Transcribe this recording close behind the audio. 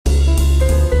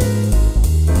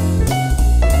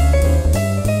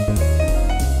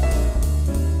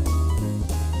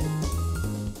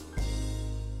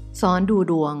สอนดู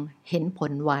ดวงเห็นผ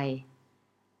ลไว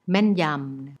แม่นย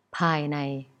ำภายใน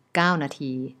9 นา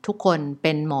ทีทุกคนเ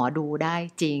ป็นหมอดูได้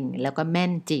จริงแล้วก็แม่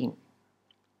นจริง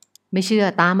ไม่เชื่อ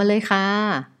ตามมาเลยค่ะ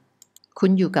คุ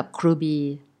ณอยู่กับครูบี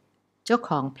เจ้าข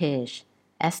องเพจ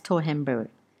แอสโทรแฮมเบ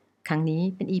ครั้งนี้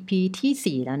เป็น EP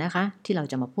ที่4แล้วนะคะที่เรา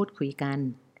จะมาพูดคุยกัน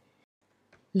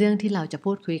เรื่องที่เราจะ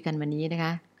พูดคุยกันวันนี้นะค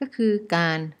ะก็คือกา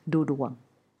รดูดวง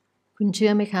คุณเชื่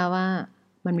อไหมคะว่า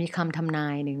มันมีคำทำนา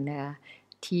ยหนึ่งนะคะ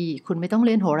ที่คุณไม่ต้องเ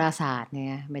รียนโหราศาสตร์เนี่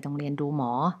ยไม่ต้องเรียนดูหม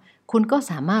อคุณก็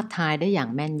สามารถทายได้อย่าง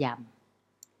แม่นย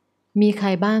ำมีใคร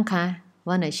บ้างคะ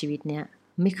ว่าในชีวิตเนี้ย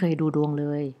ไม่เคยดูดวงเล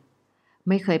ย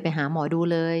ไม่เคยไปหาหมอดู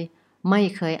เลยไม่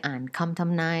เคยอ่านคำท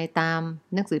ำนายตาม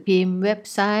หนังสือพิมพ์เว็บ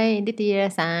ไซต์นิตย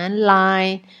สารไล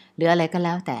น์หรืออะไรก็แ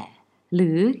ล้วแต่หรื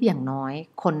ออย่างน้อย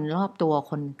คนรอบตัว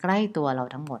คนใกล้ตัวเรา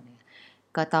ทั้งหมด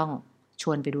ก็ต้องช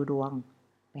วนไปดูดวง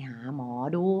ไปหาหมอ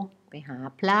ดูไปหา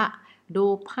พระดู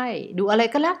ไพ่ดูอะไร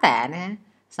ก็แล้วแต่นะ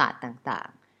ศาสตร์ต่าง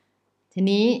ๆที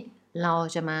นี้เรา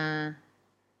จะมา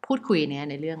พูดคุยเนี่ย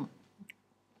ในเรื่อง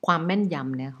ความแม่นย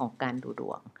ำเนี่ยของการดูด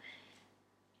วง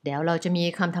เดี๋ยวเราจะมี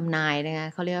คำทำนายนะคะ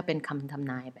เขาเรียกว่าเป็นคำท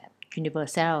ำนายแบบ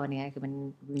universal เนี่ยคือมัน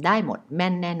ได้หมดแม่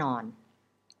นแน่นอน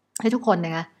ให้ทุกคนน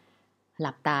ะคะห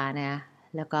ลับตานะ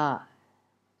แล้วก็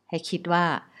ให้คิดว่า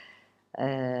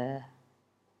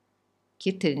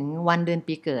คิดถึงวันเดือน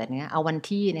ปีเกิดเนี่ยเอาวัน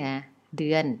ที่นะเ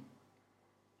ดือน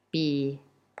ปี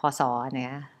พศเนี่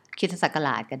ยคริสตศักร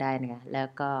าชก็ได้นะแล้ว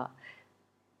ก็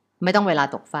ไม่ต้องเวลา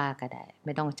ตกฟ้าก็ได้ไ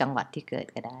ม่ต้องจังหวัดที่เกิด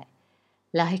ก็ได้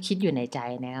แล้วให้คิดอยู่ในใจ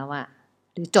นะว่า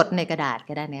หรือจดในกระดาษ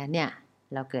ก็ได้เนี่ย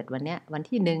เราเกิดวันเนี้ยวัน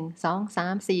ที่1 2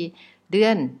 3 4เดือ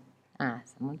น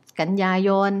สมมติกันยาย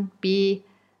นปี2008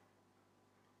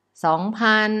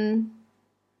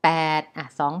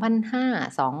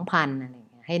 2005 2000อะไรอย่าง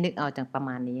เงี้ยให้นึกเอาจังประม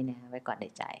าณนี้เนี่ยไว้ก่อนใน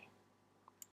ใจ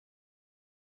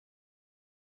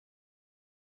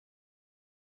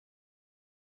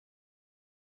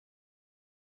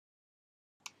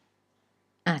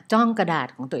จ้องกระดาษ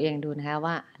ของตัวเองดูนะคะ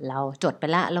ว่าเราจดไป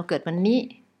ละเราเกิดวันนี้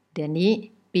เดือนนี้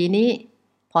ปีนี้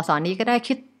พศนี้ก็ได้ค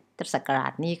ริสตศักรา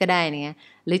ชนี้ก็ได้เนี่ย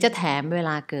หรือจะแถมเวล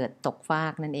าเกิดตกฟา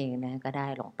กนั่นเองนะก็ได้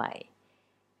ลงไป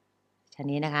ฉะ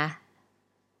นี้นะคะ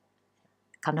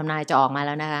คำทำนายจะออกมาแ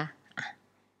ล้วนะคะ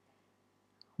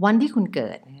วันที่คุณเ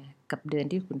กิดกับเดือน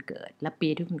ที่คุณเกิดและปี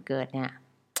ที่คุณเกิดเนี่ย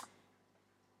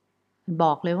บ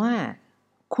อกเลยว่า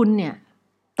คุณเนี่ย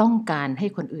ต้องการให้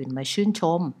คนอื่นมาชื่นช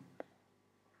ม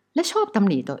และชอบตำ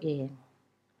หนิตัวเอง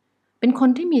เป็นคน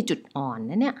ที่มีจุดอ่อน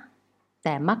นะเนี่ยแ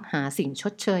ต่มักหาสิ่งช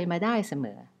ดเชยมาได้เสม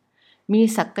อมี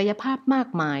ศักยภาพมาก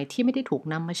มายที่ไม่ได้ถูก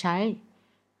นำมาใช้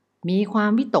มีควา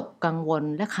มวิตกกังวล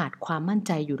และขาดความมั่นใ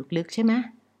จอยู่ลึกๆใช่ไหม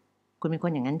คุณเป็นค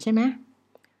นอย่างนั้นใช่ไหม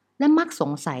และมักส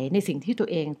งสัยในสิ่งที่ตัว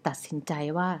เองตัดสินใจ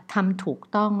ว่าทำถูก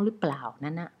ต้องหรือเปล่า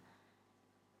นั่นนะ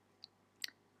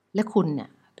และคุณเนี่ย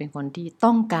เป็นคนที่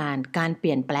ต้องการเป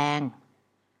ลี่ยนแปลง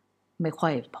ไม่ค่อ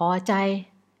ยพอใจ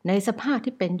ในสภาพ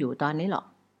ที่เป็นอยู่ตอนนี้หรอก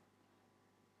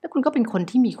และคุณก็เป็นคน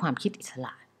ที่มีความคิดอิสร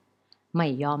ะไม่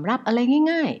ยอมรับอะไร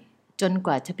ง่ายๆจนก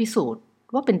ว่าจะพิสูจน์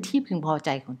ว่าเป็นที่พึงพอใจ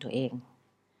ของตัวเอง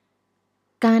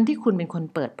การที่คุณเป็นคน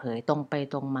เปิดเผยตรงไป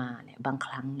ตรงมาเนี่ยบางค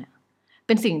รั้งเนี่ยเ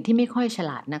ป็นสิ่งที่ไม่ค่อยฉ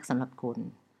ลาดนักสำหรับคุณ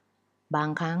บาง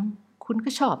ครั้งคุณก็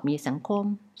ชอบมีสังคม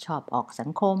ชอบออกสั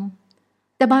งคม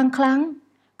แต่บางครั้ง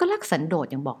ก็รักสันโดษ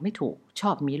อย่างบอกไม่ถูกช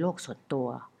อบมีโลกส่วนตัว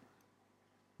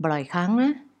บ่อยครั้งน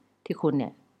ะที่คุณเนี่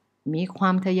ยมีควา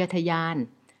มทะเยอทะยาน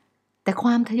แต่คว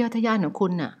ามทะเยอทะยานของคุ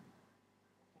ณน่ะ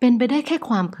เป็นไปได้แค่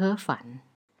ความเพ้อฝัน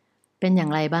เป็นอย่า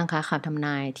งไรบ้างคะคำทำน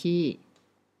ายที่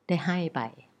ได้ให้ไป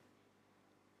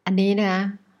อันนี้นะคะ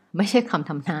ไม่ใช่คำ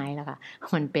ทำนายแล้วค่ะ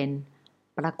มันเป็น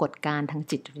ปรากฏการณ์ทาง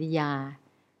จิตวิทยา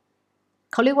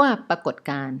เขาเรียกว่าปรากฏ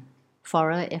การณ์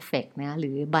Forer Effect นะหรื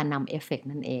อบานัมเอฟเฟกต์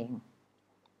นั่นเอง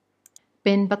เ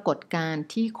ป็นปรากฏการณ์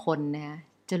ที่คนนะ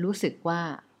จะรู้สึกว่า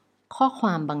ข้อคว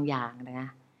ามบางอย่างนะ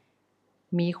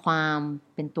มีความ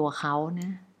เป็นตัวเขาน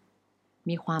ะ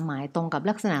มีความหมายตรงกับ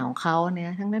ลักษณะของเขาเนี่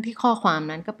ยทั้งที่ข้อความ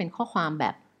นั้นก็เป็นข้อความแบ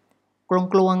บ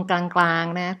กลวงๆกลาง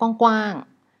ๆนะกว้าง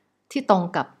ๆที่ตรง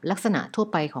กับลักษณะทั่ว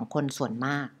ไปของคนส่วนม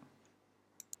าก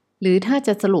หรือถ้าจ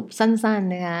ะสรุปสั้น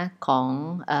ๆนะคะของ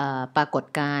ปรากฏ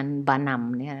การณ์บานัม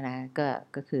เนี่ยนะ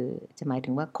ก็คือจะหมายถึ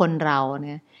งว่าคนเราเ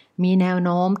นี่ยมีแนวโ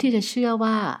น้มที่จะเชื่อ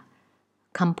ว่า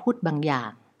คำพูดบางอย่า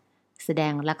งแสด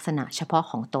งลักษณะเฉพาะ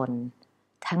ของตน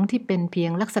ทั้งที่เป็นเพีย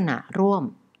งลักษณะร่วม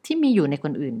ที่มีอยู่ในค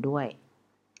นอื่นด้วย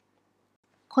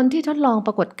คนที่ทดลองป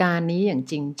รากฏการณ์นี้อย่าง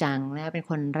จริงจังนะเป็น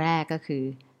คนแรกก็คือ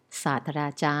ศาสตรา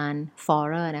จารย์ฟอ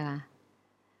เรอร์นะคะ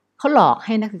เขาหลอกใ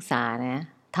ห้นักศึกษานะ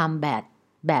ทำแ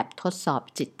บบทดสอบ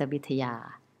จิตวิทยา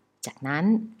จากนั้น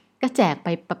ก็แจกไป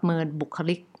ประเมินบุค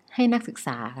ลิกให้นักศึกษ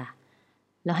าค่ะ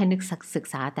แล้วให้นักศึก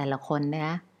ษาแต่ละคนน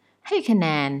ะ ให้คะแน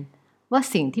นว่า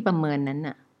สิ่งที่ประเมินนั้น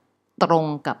น่ะตรง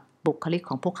กับบุคลิก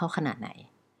ของพวกเขาขนาดไหน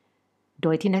โด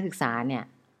ยที่นักศึกษาเนี่ย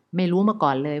ไม่รู้มาก่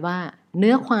อนเลยว่าเ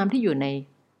นื้อความที่อยู่ใน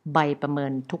ใบประเมิ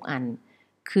นทุกอัน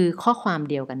คือข้อความ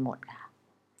เดียวกันหมดค่ะ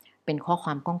เป็นข้อคว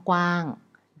ามกว้าง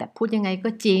ๆแบบพูดยังไงก็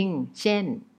จริงเช่น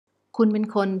คุณเป็น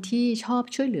คนที่ชอบ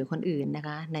ช่วยเหลือคนอื่นนะค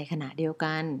ะในขณะเดียว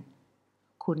กัน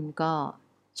คุณก็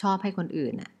ชอบให้คนอื่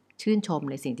นชื่นชม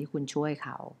ในสิ่งที่คุณช่วยเข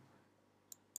า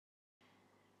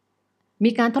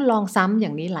มีการทดลองซ้ำอย่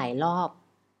างนี้หลายรอบ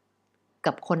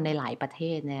กับคนในหลายประเท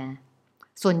ศนะ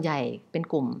ส่วนใหญ่เป็น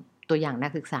กลุ่มตัวอย่างนั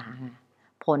กศึกษาค่ะ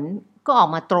ผลก็ออก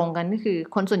มาตรงกันก็คือ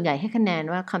คนส่วนใหญ่ให้คะแนน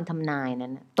ว่าคำทำนายนั้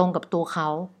นตรงกับตัวเขา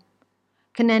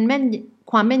คะแนน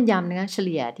ความแม่นยำนะคะเฉ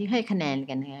ลี่ยที่ให้คะแนน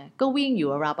กันนะคะก็วิ่งอยู่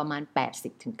ราวประมาณ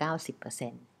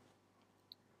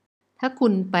 80-90%ถ้าคุ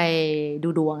ณไปดู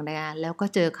ดวงนะคะแล้วก็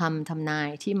เจอคำทำนาย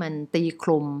ที่มันตีค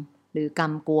ลุมหรือก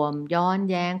ำกวมย้อน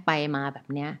แย้งไปมาแบบ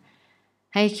เนี้ย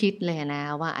ให้คิดเลยนะ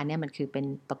ว่าอันนี้มันคือเป็น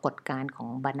ปรากฏการณ์ของ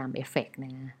บานัมเอฟเฟกต์น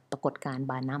ะปรากฏการณ์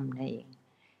บานัมนั่นเอง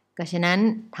ก็ฉะนั้น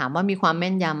ถามว่ามีความแ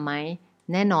ม่นยำไหม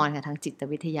แน่นอนค่ะทางจิต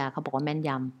วิทยาเขาบอกว่าแม่นย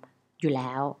ำอยู่แ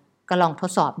ล้วก็ลองท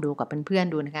ดสอบดูกับเพื่อน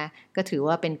ๆดูนะคะก็ถือ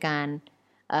ว่าเป็นการ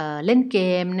เล่นเก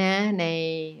มนะใน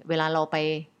เวลาเราไ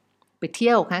ปเ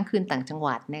ที่ยวค้างคืนต่างจังห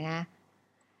วัดนะคะ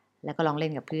แล้วก็ลองเล่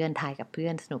นกับเพื่อนทายกับเพื่อ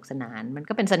นสนุกสนานมัน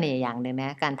ก็เป็นเสน่ห์อย่างหนึ่งน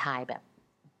ะการทายแบบ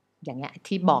อย่างเงี้ย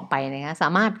ที่บอกไปนะคะสา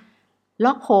มารถล็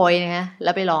อกโพยนะคะแล้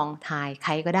วไปลองทายใค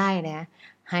รก็ได้นะ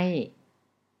ให้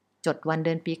จดวันเ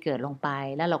ดือนปีเกิดลงไป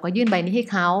แล้วเราก็ยื่นใบนี้ให้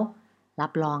เขารั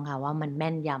บรองค่ะว่ามันแ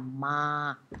ม่นยำมา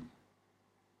ก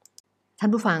ท่าน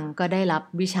ผู้ฟังก็ได้รับ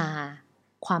วิชา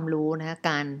ความรู้นะคะ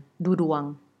การดูดวง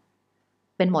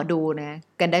เป็นหมอดูนะ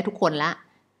กันได้ทุกคนละ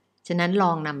ฉะนั้นล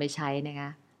องนำไปใช้นะคะ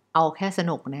เอาแค่ส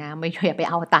นุกนะคะไม่อย่าไป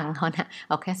เอาตังค์เขานะเ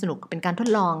อาแค่สนุกเป็นการทด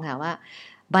ลองค่ะว่า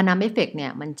บานัมเอฟเฟกต์เนี่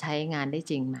ยมันใช้งานได้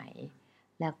จริงไหม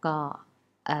แล้วก็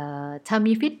ถ้า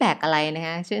มีฟีดแบ็กอะไรนะค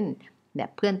ะเช่นแบบ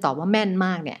เพื่อนตอบว่าแม่นม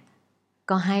ากเนี่ย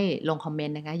ก็ให้ลงคอมเมน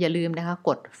ต์นะคะอย่าลืมนะคะก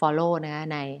ด follow นะคะ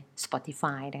ใน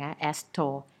Spotify นะคะ แอสโทร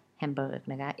แฮมเบ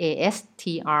นะคะ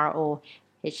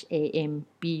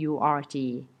ASTROHAMBURG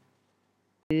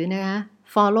หรือนะคะ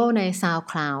follow ใน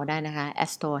SoundCloud ได้นะคะ แอ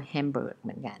สโทรแฮมเบเห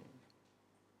มือนกัน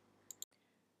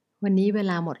วันนี้เว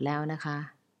ลาหมดแล้วนะคะ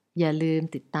อย่าลืม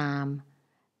ติดตาม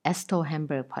แอสโทรแฮมเ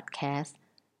บPodcast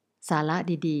สาระ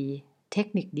ดีๆเทค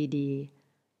นิคดี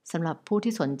ๆสำหรับผู้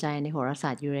ที่สนใจในโหราศา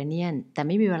สตร์ยูเรเนียนแต่ไ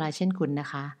ม่มีเวลาเช่นคุณนะ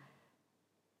คะ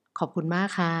ขอบคุณมาก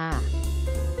ค่ะ